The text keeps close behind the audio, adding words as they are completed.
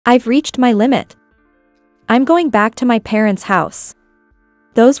I've reached my limit. I'm going back to my parents' house.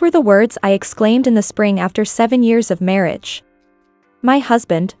 Those were the words I exclaimed in the spring after 7 years of marriage. My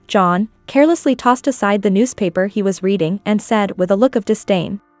husband, John, carelessly tossed aside the newspaper he was reading and said with a look of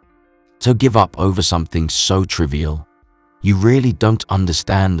disdain, "To give up over something so trivial. You really don't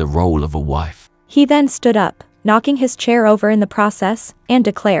understand the role of a wife." He then stood up, knocking his chair over in the process, and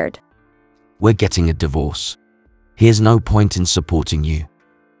declared, "We're getting a divorce. Here's no point in supporting you.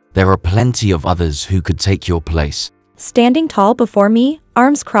 There are plenty of others who could take your place." Standing tall before me,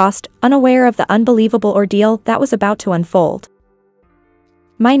 arms crossed, unaware of the unbelievable ordeal that was about to unfold.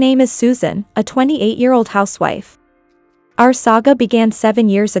 My name is Susan, a 28-year-old housewife. Our saga began 7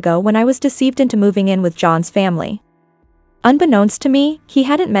 years ago when I was deceived into moving in with John's family. Unbeknownst to me, he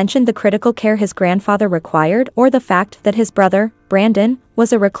hadn't mentioned the critical care his grandfather required or the fact that his brother, Brandon,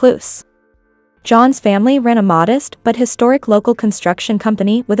 was a recluse. John's family ran a modest but historic local construction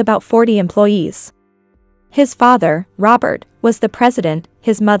company with about 40 employees. His father, Robert, was the president,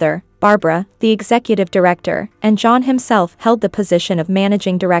 his mother, Barbara, the executive director, and John himself held the position of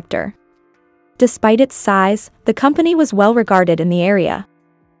managing director. Despite its size, the company was well regarded in the area.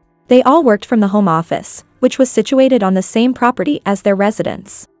 They all worked from the home office, which was situated on the same property as their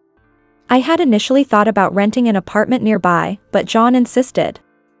residence. I had initially thought about renting an apartment nearby, but John insisted.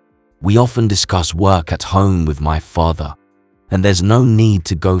 "We often discuss work at home with my father, and there's no need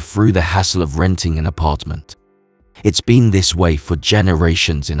to go through the hassle of renting an apartment. It's been this way for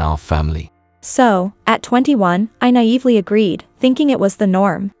generations in our family." So, at 21, I naively agreed, thinking it was the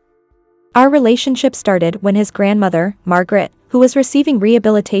norm. Our relationship started when his grandmother, Margaret, who was receiving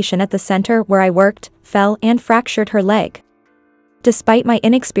rehabilitation at the center where I worked, fell and fractured her leg. Despite my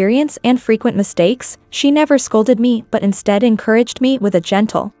inexperience and frequent mistakes, she never scolded me but instead encouraged me with a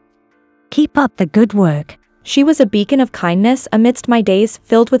gentle, "Keep up the good work." She was a beacon of kindness amidst my days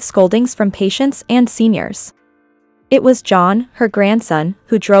filled with scoldings from patients and seniors. It was John, her grandson,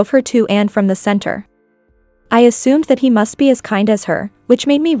 who drove her to and from the center. I assumed that he must be as kind as her, which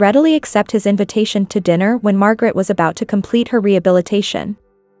made me readily accept his invitation to dinner when Margaret was about to complete her rehabilitation.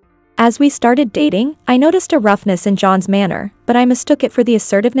 As we started dating, I noticed a roughness in John's manner, but I mistook it for the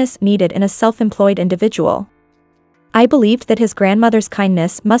assertiveness needed in a self-employed individual. I believed that his grandmother's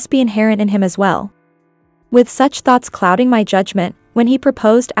kindness must be inherent in him as well. With such thoughts clouding my judgment, when he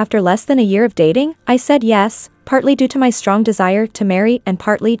proposed after less than a year of dating, I said yes, partly due to my strong desire to marry and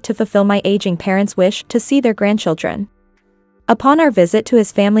partly to fulfill my aging parents' wish to see their grandchildren. Upon our visit to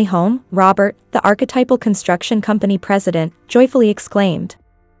his family home, Robert, the archetypal construction company president, joyfully exclaimed,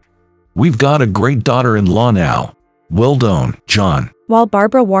 "We've got a great daughter-in-law now. Well done, John." While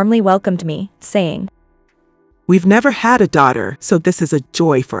Barbara warmly welcomed me, saying, "We've never had a daughter, so this is a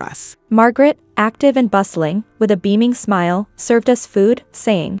joy for us." Margaret, active and bustling, with a beaming smile, served us food,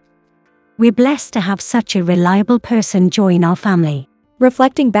 saying, "We're blessed to have such a reliable person join our family."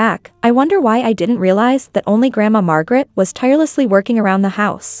 Reflecting back, I wonder why I didn't realize that only Grandma Margaret was tirelessly working around the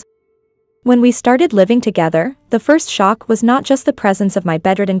house. When we started living together, the first shock was not just the presence of my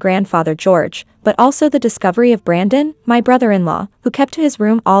bedridden grandfather George, but also the discovery of Brandon, my brother-in-law, who kept to his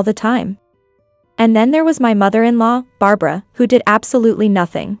room all the time. And then there was my mother-in-law, Barbara, who did absolutely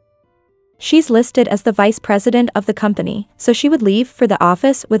nothing. She's listed as the vice president of the company, so she would leave for the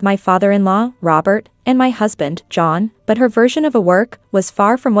office with my father-in-law, Robert, and my husband, John, but her version of a work was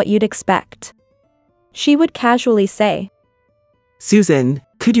far from what you'd expect. She would casually say, "Susan,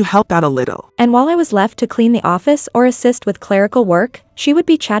 could you help out a little?" And while I was left to clean the office or assist with clerical work, she would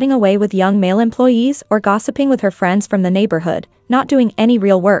be chatting away with young male employees or gossiping with her friends from the neighborhood, not doing any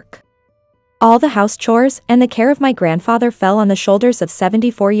real work. All the house chores and the care of my grandfather fell on the shoulders of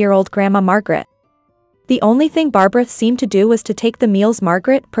 74-year-old Grandma Margaret. The only thing Barbara seemed to do was to take the meals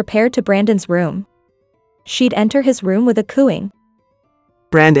Margaret prepared to Brandon's room. She'd enter his room with a cooing,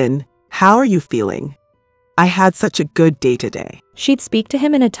 "Brandon, how are you feeling? I had such a good day today." She'd speak to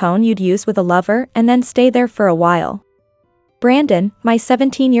him in a tone you'd use with a lover and then stay there for a while. Brandon, my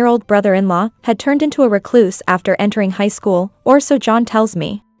 17-year-old brother-in-law, had turned into a recluse after entering high school, or so John tells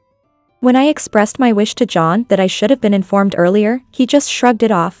me. When I expressed my wish to John that I should have been informed earlier, he just shrugged it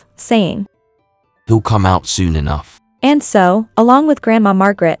off, saying, "He'll come out soon enough." And so, along with Grandma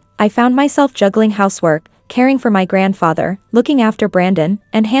Margaret, I found myself juggling housework, caring for my grandfather, looking after Brandon,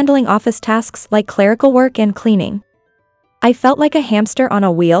 and handling office tasks like clerical work and cleaning. I felt like a hamster on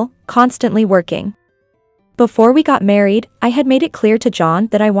a wheel, constantly working. Before we got married, I had made it clear to John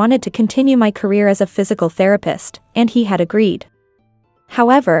that I wanted to continue my career as a physical therapist, and he had agreed.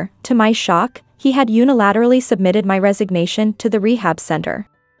 However, to my shock, he had unilaterally submitted my resignation to the rehab center.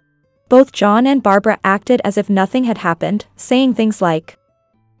 Both John and Barbara acted as if nothing had happened, saying things like,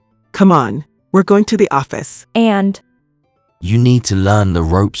 Come on, we're going to the office. And You need to learn the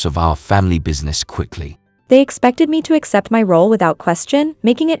ropes of our family business quickly. they expected me to accept my role without question,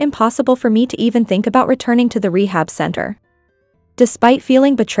 making it impossible for me to even think about returning to the rehab center. Despite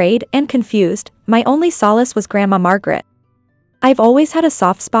feeling betrayed and confused, my only solace was Grandma Margaret. I've always had a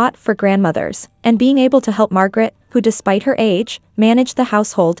soft spot for grandmothers, and being able to help Margaret, who despite her age, managed the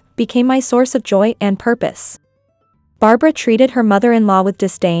household, became my source of joy and purpose. Barbara treated her mother-in-law with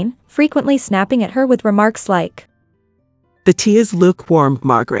disdain, frequently snapping at her with remarks like, The tea is lukewarm,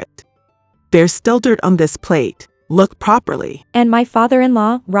 Margaret. There's still dirt on this plate. Look properly. and my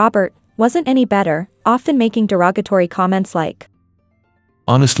father-in-law, Robert, wasn't any better, often making derogatory comments like,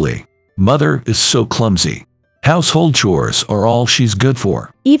 Honestly, Mother is so clumsy. Household chores are all she's good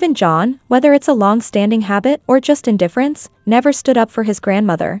for. Even John, whether it's a long-standing habit or just indifference, never stood up for his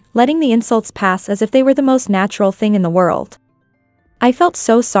grandmother, letting the insults pass as if they were the most natural thing in the world. I felt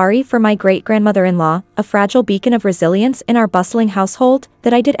so sorry for my great-grandmother-in-law, a fragile beacon of resilience in our bustling household,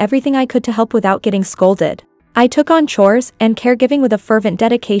 that I did everything I could to help without getting scolded. I took on chores and caregiving with a fervent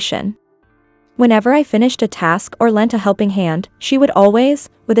dedication. Whenever I finished a task or lent a helping hand, she would always,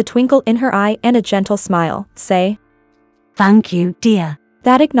 with a twinkle in her eye and a gentle smile, say, Thank you, dear.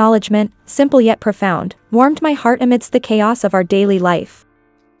 That acknowledgement, simple yet profound, warmed my heart amidst the chaos of our daily life.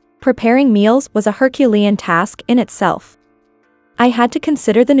 Preparing meals was a Herculean task in itself. I had to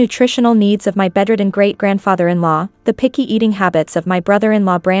consider the nutritional needs of my bedridden great-grandfather-in-law, the picky eating habits of my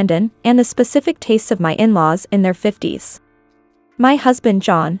brother-in-law Brandon, and the specific tastes of my in-laws in their 50s. My husband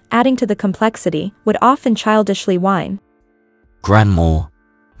John, adding to the complexity, would often childishly whine. Grandma,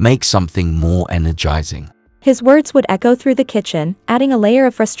 make something more energizing. His words would echo through the kitchen, adding a layer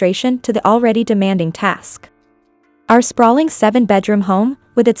of frustration to the already demanding task. Our sprawling 7-bedroom home,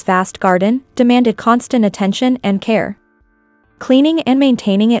 with its vast garden, demanded constant attention and care. Cleaning and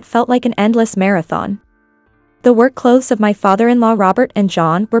maintaining it felt like an endless marathon. The work clothes of my father-in-law Robert and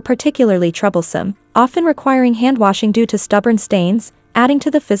John were particularly troublesome, often requiring hand-washing due to stubborn stains, adding to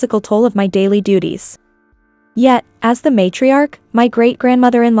the physical toll of my daily duties. Yet, as the matriarch, my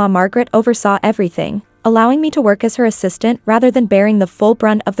great-grandmother-in-law Margaret oversaw everything, allowing me to work as her assistant rather than bearing the full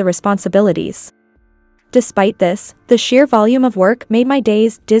brunt of the responsibilities. Despite this, the sheer volume of work made my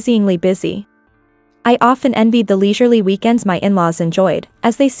days dizzyingly busy. I often envied the leisurely weekends my in-laws enjoyed,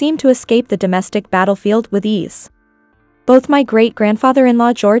 as they seemed to escape the domestic battlefield with ease. Both my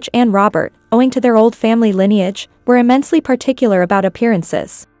great-grandfather-in-law George and Robert, owing to their old family lineage, were immensely particular about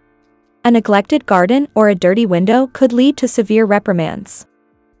appearances. A neglected garden or a dirty window could lead to severe reprimands.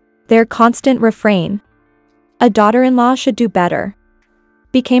 Their constant refrain, "A daughter-in-law should do better,"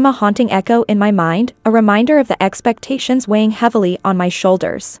 became a haunting echo in my mind, a reminder of the expectations weighing heavily on my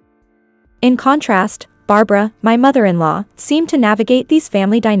shoulders. In contrast, Barbara, my mother-in-law, seemed to navigate these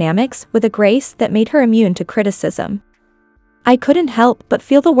family dynamics with a grace that made her immune to criticism. I couldn't help but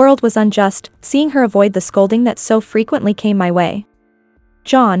feel the world was unjust, seeing her avoid the scolding that so frequently came my way.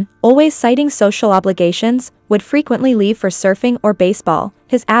 John, always citing social obligations, would frequently leave for surfing or baseball,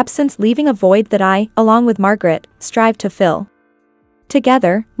 his absence leaving a void that I, along with Margaret, strived to fill.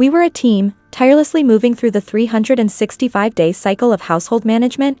 Together, we were a team, tirelessly moving through the 365-day cycle of household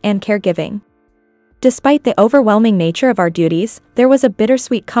management and caregiving. Despite the overwhelming nature of our duties, there was a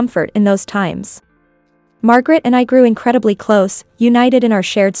bittersweet comfort in those times. Margaret and I grew incredibly close, united in our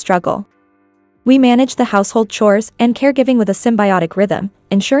shared struggle. We managed the household chores and caregiving with a symbiotic rhythm,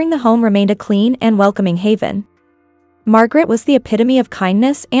 ensuring the home remained a clean and welcoming haven. Margaret was the epitome of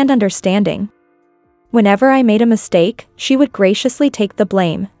kindness and understanding. Whenever I made a mistake, she would graciously take the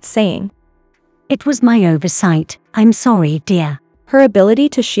blame, saying, It was my oversight. I'm sorry, dear. Her ability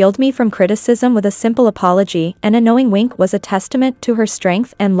to shield me from criticism with a simple apology and a knowing wink was a testament to her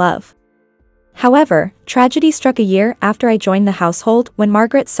strength and love. However, tragedy struck a year after I joined the household when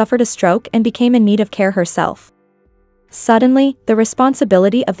Margaret suffered a stroke and became in need of care herself. Suddenly, the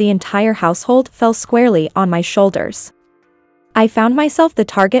responsibility of the entire household fell squarely on my shoulders. I found myself the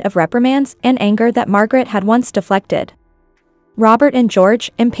target of reprimands and anger that Margaret had once deflected. Robert and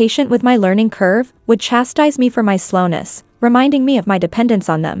George, impatient with my learning curve, would chastise me for my slowness, reminding me of my dependence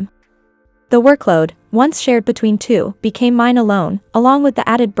on them. The workload, once shared between two, became mine alone, along with the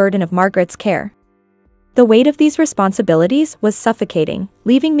added burden of Margaret's care. The weight of these responsibilities was suffocating,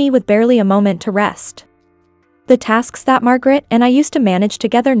 leaving me with barely a moment to rest. The tasks that Margaret and I used to manage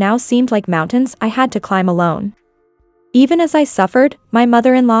together now seemed like mountains I had to climb alone. Even as I suffered, my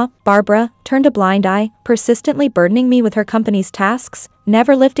mother-in-law, Barbara, turned a blind eye, persistently burdening me with her company's tasks,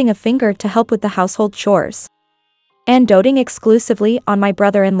 never lifting a finger to help with the household chores, and doting exclusively on my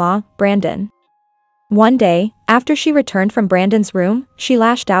brother-in-law, Brandon. One day, after she returned from Brandon's room, she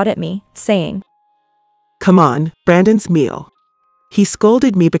lashed out at me, saying, "Come on, Brandon's meal. He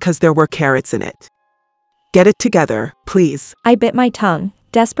scolded me because there were carrots in it. Get it together, please." I bit my tongue,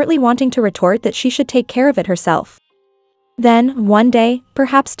 desperately wanting to retort that she should take care of it herself. Then, one day,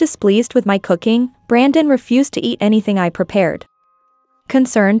 perhaps displeased with my cooking, Brandon refused to eat anything I prepared.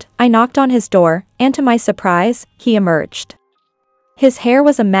 Concerned, I knocked on his door, and to my surprise, he emerged. His hair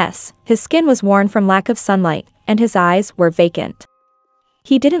was a mess, his skin was worn from lack of sunlight, and his eyes were vacant.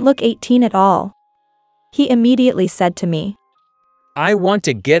 He didn't look 18 at all. He immediately said to me, "I want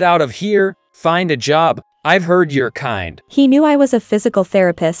to get out of here, find a job. I've heard you're kind." He knew I was a physical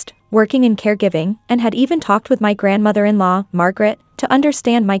therapist, working in caregiving, and had even talked with my grandmother-in-law, Margaret, to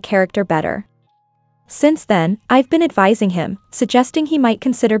understand my character better. Since then, I've been advising him, suggesting he might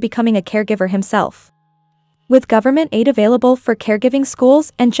consider becoming a caregiver himself. With government aid available for caregiving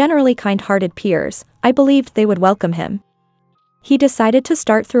schools and generally kind-hearted peers, I believed they would welcome him. He decided to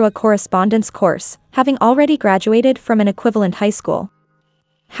start through a correspondence course, having already graduated from an equivalent high school.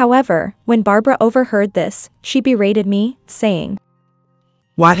 However, when Barbara overheard this, she berated me, saying,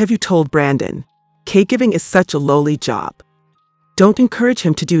 "What have you told Brandon? Caregiving is such a lowly job. Don't encourage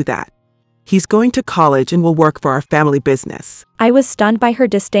him to do that. He's going to college and will work for our family business." I was stunned by her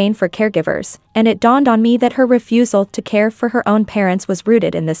disdain for caregivers, and it dawned on me that her refusal to care for her own parents was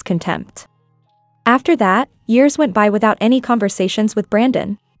rooted in this contempt. After that, years went by without any conversations with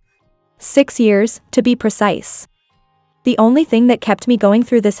Brandon. 6 years, to be precise. The only thing that kept me going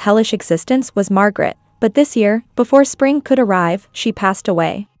through this hellish existence was Margaret, but this year, before spring could arrive, she passed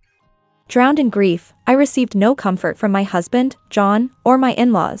away. Drowned in grief, I received no comfort from my husband, John, or my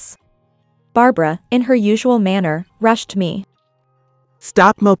in-laws. Barbara, in her usual manner, rushed me.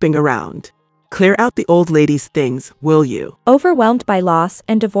 "Stop moping around. Clear out the old lady's things, will you?" Overwhelmed by loss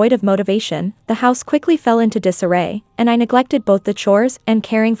and devoid of motivation, the house quickly fell into disarray, and I neglected both the chores and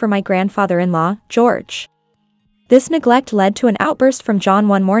caring for my grandfather-in-law, George. This neglect led to an outburst from John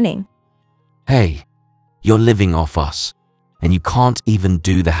one morning. Hey, you're living off us, and you can't even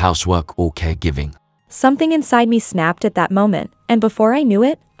do the housework or caregiving. Something inside me snapped at that moment, and before I knew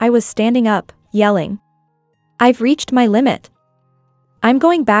it, I was standing up, yelling, "I've reached my limit. I'm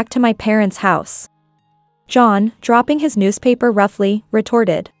going back to my parents' house." John, dropping his newspaper roughly,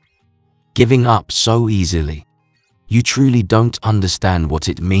 retorted, Giving up so easily. You truly don't understand what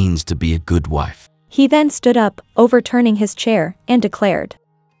it means to be a good wife. He then stood up, overturning his chair, and declared,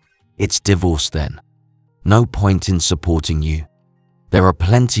 It's divorce then. No point in supporting you. There are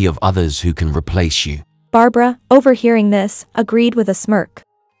plenty of others who can replace you. Barbara, overhearing this, agreed with a smirk.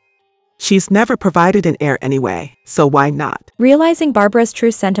 "She's never provided an heir anyway, so why not?" Realizing Barbara's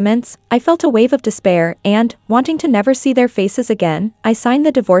true sentiments, I felt a wave of despair and, wanting to never see their faces again, I signed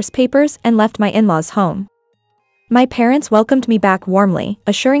the divorce papers and left my in-laws' home. My parents welcomed me back warmly,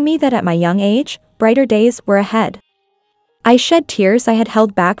 assuring me that at my young age, brighter days were ahead. I shed tears I had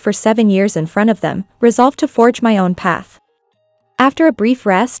held back for 7 years in front of them, resolved to forge my own path. After a brief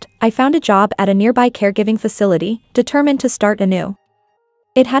rest, I found a job at a nearby caregiving facility, determined to start anew.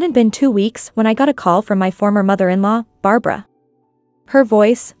 It hadn't been 2 weeks when I got a call from my former mother-in-law, Barbara. Her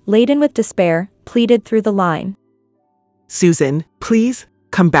voice, laden with despair, pleaded through the line. "Susan, please,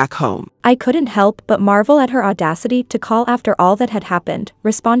 come back home." I couldn't help but marvel at her audacity to call after all that had happened,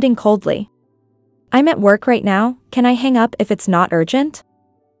 responding coldly. "I'm at work right now, can I hang up if it's not urgent?"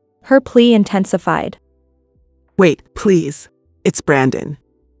 Her plea intensified. "Wait, please. It's Brandon.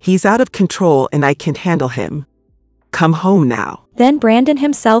 He's out of control and I can't handle him. Come home now." Then Brandon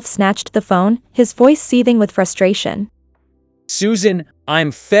himself snatched the phone, his voice seething with frustration. "Susan, I'm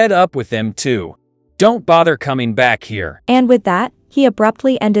fed up with them too. Don't bother coming back here." And with that, he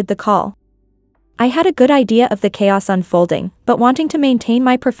abruptly ended the call. I had a good idea of the chaos unfolding, but wanting to maintain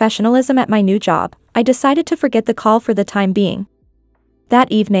my professionalism at my new job, I decided to forget the call for the time being.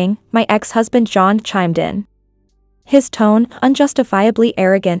 That evening, my ex-husband John chimed in. His tone, unjustifiably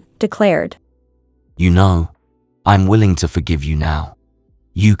arrogant, declared, You know, I'm willing to forgive you now.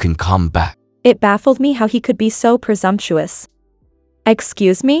 You can come back. It baffled me how he could be so presumptuous.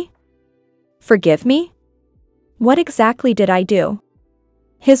 Excuse me? Forgive me? What exactly did I do?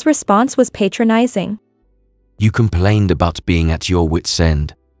 His response was patronizing. You complained about being at your wit's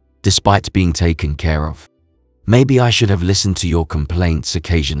end, despite being taken care of. Maybe I should have listened to your complaints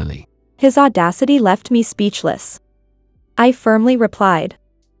occasionally. His audacity left me speechless. I firmly replied,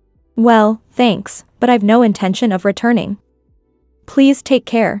 Well, thanks, but I've no intention of returning. Please take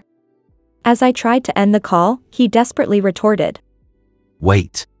care. As I tried to end the call, he desperately retorted,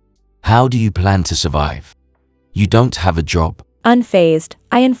 Wait. How do you plan to survive? You don't have a job. Unfazed,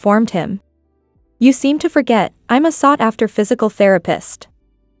 I informed him. You seem to forget, I'm a sought-after physical therapist.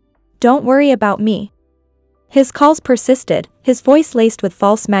 Don't worry about me. His calls persisted, his voice laced with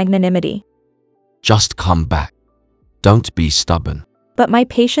false magnanimity. Just come back. Don't be stubborn. But my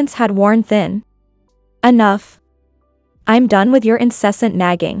patience had worn thin. Enough. I'm done with your incessant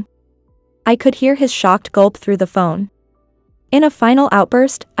nagging. I could hear his shocked gulp through the phone. In a final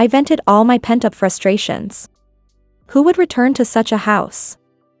outburst, I vented all my pent-up frustrations. Who would return to such a house?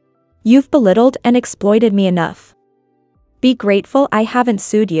 You've belittled and exploited me enough. Be grateful I haven't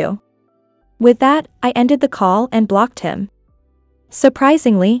sued you. With that, I ended the call and blocked him.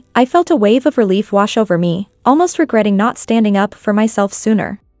 Surprisingly, I felt a wave of relief wash over me, almost regretting not standing up for myself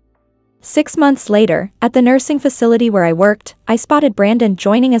sooner. 6 months later, at the nursing facility where I worked, I spotted Brandon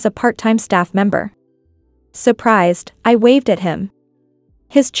joining as a part-time staff member. Surprised, I waved at him.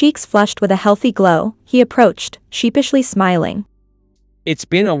 His cheeks flushed with a healthy glow, he approached, sheepishly smiling. It's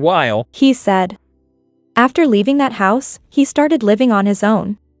been a while, He said. After leaving that house, he started living on his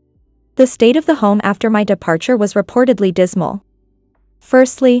own. The state of the home after my departure was reportedly dismal.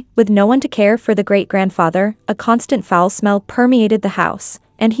 Firstly, with no one to care for the great-grandfather, a constant foul smell permeated the house,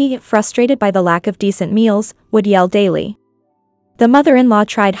 and he, frustrated by the lack of decent meals, would yell daily. The mother-in-law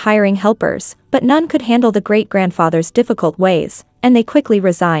tried hiring helpers, but none could handle the great-grandfather's difficult ways, and they quickly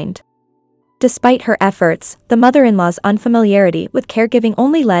resigned. Despite her efforts, the mother-in-law's unfamiliarity with caregiving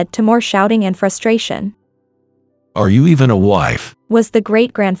only led to more shouting and frustration. Are you even a wife? Was the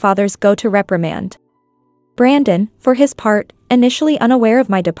great-grandfather's go-to reprimand. Brandon, for his part, initially unaware of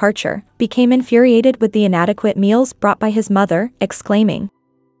my departure, became infuriated with the inadequate meals brought by his mother, exclaiming,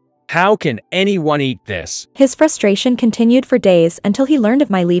 how can anyone eat this? His frustration continued for days until he learned of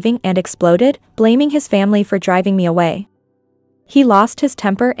my leaving and exploded, blaming his family for driving me away. He lost his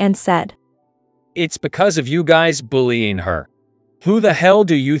temper and said, It's because of you guys bullying her. Who the hell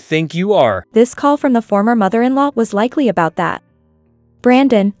do you think you are? This call from the former mother-in-law was likely about that.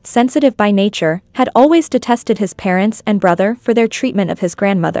 Brandon, sensitive by nature, had always detested his parents and brother for their treatment of his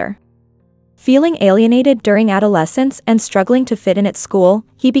grandmother. Feeling alienated during adolescence and struggling to fit in at school,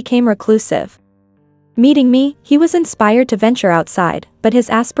 he became reclusive. Meeting me, he was inspired to venture outside, but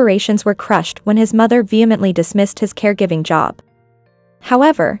his aspirations were crushed when his mother vehemently dismissed his caregiving job.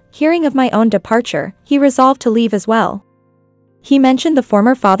 However, hearing of my own departure, he resolved to leave as well. He mentioned the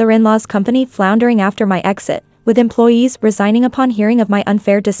former father-in-law's company floundering after my exit, with employees resigning upon hearing of my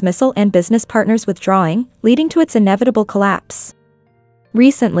unfair dismissal and business partners withdrawing, leading to its inevitable collapse.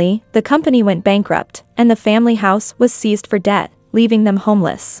 Recently, the company went bankrupt, and the family house was seized for debt, leaving them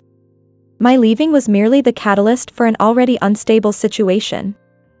homeless. My leaving was merely the catalyst for an already unstable situation.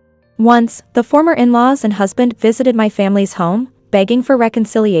 Once, the former in-laws and husband visited my family's home, begging for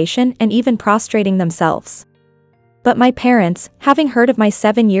reconciliation and even prostrating themselves. But my parents, having heard of my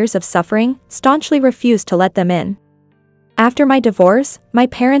 7 years of suffering, staunchly refused to let them in. After my divorce, my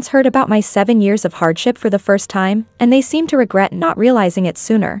parents heard about my 7 years of hardship for the first time, and they seemed to regret not realizing it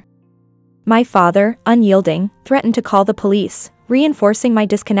sooner. My father, unyielding, threatened to call the police, reinforcing my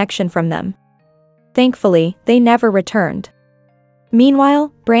disconnection from them. Thankfully, they never returned.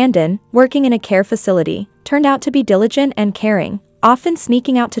 Meanwhile, Brandon, working in a care facility, turned out to be diligent and caring, often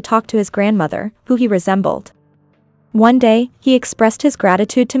sneaking out to talk to his grandmother, who he resembled. One day, he expressed his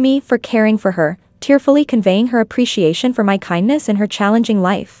gratitude to me for caring for her, tearfully conveying her appreciation for my kindness in her challenging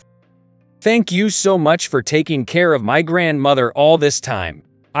life. Thank you so much for taking care of my grandmother all this time.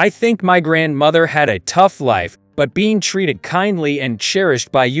 I think my grandmother had a tough life, but being treated kindly and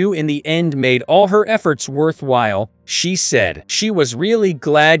cherished by you in the end made all her efforts worthwhile, she said. She was really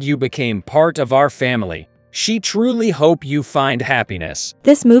glad you became part of our family. She truly hoped you find happiness.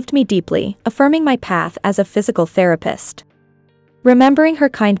 This moved me deeply, affirming my path as a physical therapist. Remembering her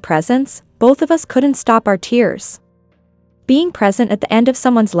kind presence, both of us couldn't stop our tears. Being present at the end of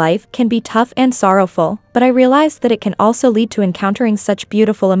someone's life can be tough and sorrowful, but I realized that it can also lead to encountering such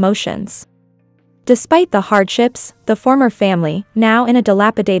beautiful emotions. Despite the hardships, the former family, now in a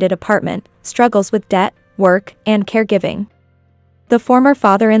dilapidated apartment, struggles with debt, work, and caregiving. The former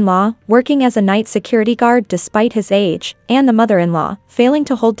father-in-law, working as a night security guard despite his age, and the mother-in-law, failing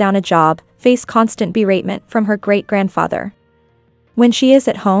to hold down a job, face constant beratement from her great-grandfather. When she is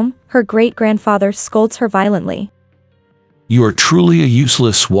at home, her great-grandfather scolds her violently. You are truly a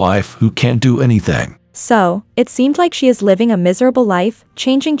useless wife who can't do anything. So, it seemed like she is living a miserable life,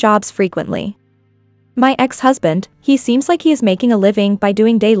 changing jobs frequently. My ex-husband, he seems like he is making a living by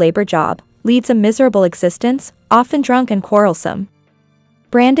doing day labor job, leads a miserable existence, often drunk and quarrelsome.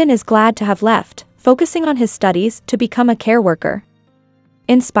 Brandon is glad to have left, focusing on his studies to become a care worker.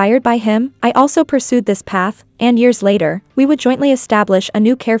 Inspired by him, I also pursued this path, and years later, we would jointly establish a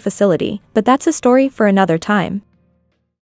new care facility, but that's a story for another time.